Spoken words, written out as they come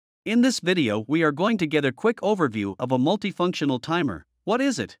In this video, we are going to get a quick overview of a multifunctional timer. What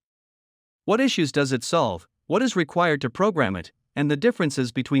is it? What issues does it solve? What is required to program it? And the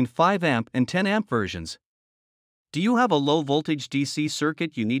differences between 5 amp and 10 amp versions. Do you have a low voltage DC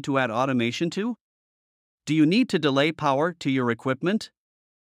circuit you need to add automation to? Do you need to delay power to your equipment?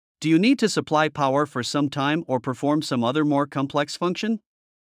 Do you need to supply power for some time or perform some other more complex function?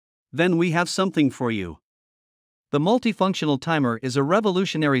 Then we have something for you. The multifunctional timer is a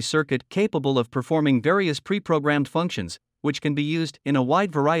revolutionary circuit capable of performing various pre-programmed functions, which can be used in a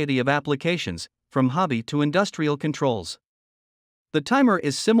wide variety of applications, from hobby to industrial controls. The timer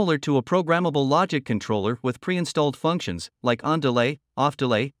is similar to a programmable logic controller with pre-installed functions like on delay, off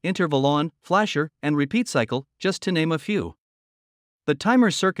delay, interval on, flasher, and repeat cycle, just to name a few. The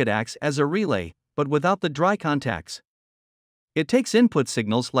timer circuit acts as a relay, but without the dry contacts. It takes input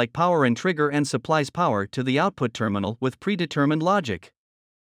signals like power and trigger and supplies power to the output terminal with predetermined logic.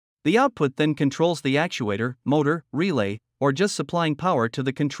 The output then controls the actuator, motor, relay, or just supplying power to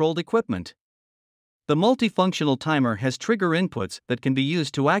the controlled equipment. The multifunctional timer has trigger inputs that can be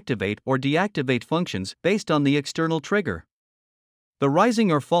used to activate or deactivate functions based on the external trigger. The rising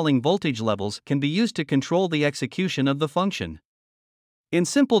or falling voltage levels can be used to control the execution of the function. In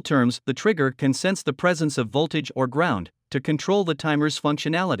simple terms, the trigger can sense the presence of voltage or ground to control the timer's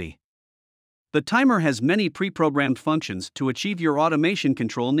functionality. The timer has many pre-programmed functions to achieve your automation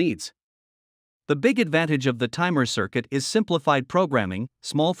control needs. The big advantage of the timer circuit is simplified programming,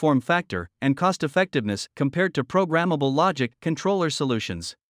 small form factor, and cost-effectiveness compared to programmable logic controller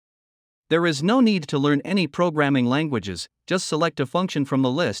solutions. There is no need to learn any programming languages, just select a function from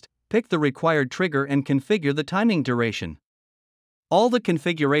the list, pick the required trigger and configure the timing duration. All the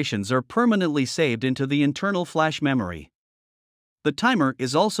configurations are permanently saved into the internal flash memory. The timer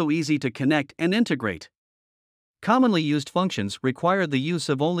is also easy to connect and integrate. Commonly used functions require the use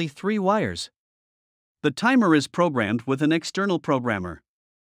of only 3 wires. The timer is programmed with an external programmer.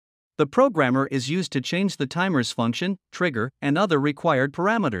 The programmer is used to change the timer's function, trigger, and other required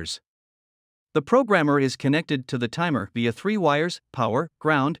parameters. The programmer is connected to the timer via 3 wires, power,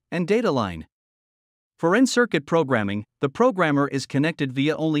 ground, and data line. For in-circuit programming, the programmer is connected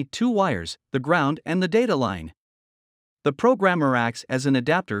via only 2 wires, the ground and the data line. The programmer acts as an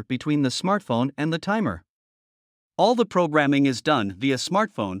adapter between the smartphone and the timer. All the programming is done via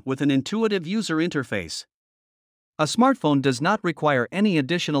smartphone with an intuitive user interface. A smartphone does not require any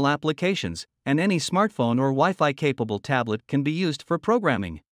additional applications, and any smartphone or Wi-Fi capable tablet can be used for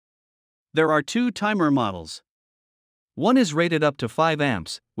programming. There are 2 timer models. One is rated up to 5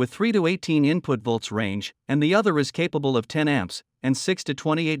 amps, with 3 to 18 input volts range, and the other is capable of 10 amps, and 6 to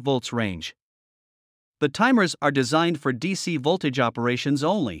 28 volts range. The timers are designed for DC voltage operations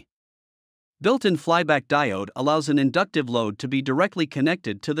only. Built-in flyback diode allows an inductive load to be directly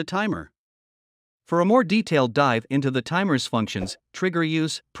connected to the timer. For a more detailed dive into the timer's functions, trigger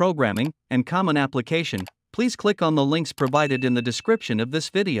use, programming, and common application, please click on the links provided in the description of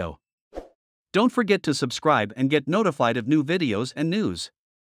this video. Don't forget to subscribe and get notified of new videos and news.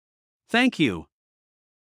 Thank you.